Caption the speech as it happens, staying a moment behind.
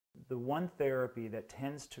the one therapy that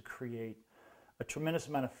tends to create a tremendous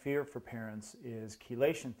amount of fear for parents is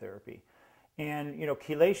chelation therapy. And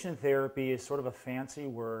chelation therapy is sort of a fancy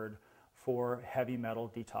word for heavy metal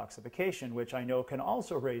detoxification, which I know can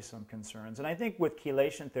also raise some concerns. And I think with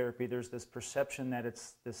chelation therapy, there's this perception that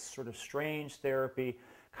it's this sort of strange therapy,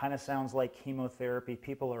 kind of sounds like chemotherapy.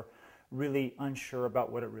 People are really unsure about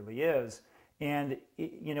what it really is. And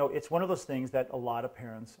it's one of those things that a lot of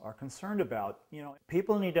parents are concerned about.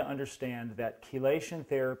 People need to understand that chelation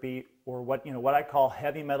therapy, or what I call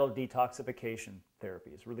heavy metal detoxification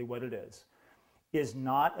therapy, is really what it is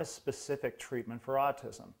not a specific treatment for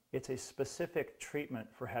autism. It's a specific treatment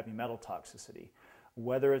for heavy metal toxicity.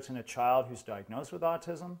 Whether it's in a child who's diagnosed with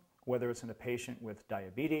autism, whether it's in a patient with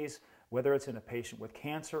diabetes, whether it's in a patient with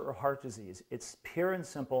cancer or heart disease, it's pure and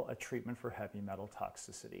simple a treatment for heavy metal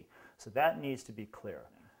toxicity. So that needs to be clear.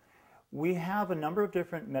 We have a number of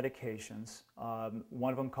different medications,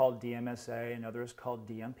 one of them called DMSA, another is called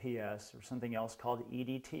DMPS, or something else called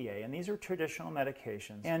EDTA, and these are traditional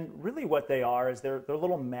medications. And really what they are is they're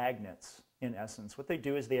little magnets, in essence. What they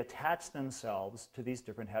do is they attach themselves to these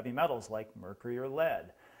different heavy metals like mercury or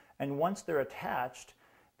lead. And once they're attached,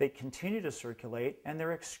 they continue to circulate and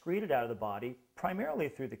they're excreted out of the body, primarily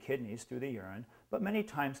through the kidneys, through the urine, but many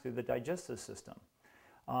times through the digestive system.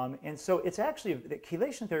 And so the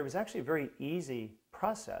chelation therapy is actually a very easy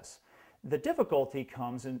process. The difficulty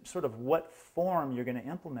comes in sort of what form you're going to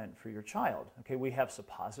implement for your child. Okay, we have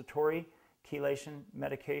suppository chelation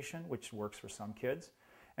medication, which works for some kids,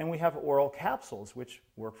 and we have oral capsules, which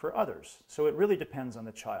work for others. So it really depends on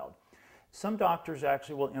the child. Some doctors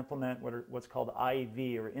actually will implement what's called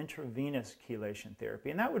IV, or intravenous chelation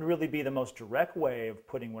therapy, and that would really be the most direct way of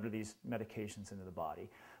putting one of these medications into the body.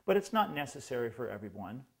 But it's not necessary for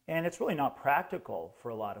everyone, and it's really not practical for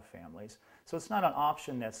a lot of families, so it's not an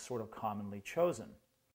option that's sort of commonly chosen.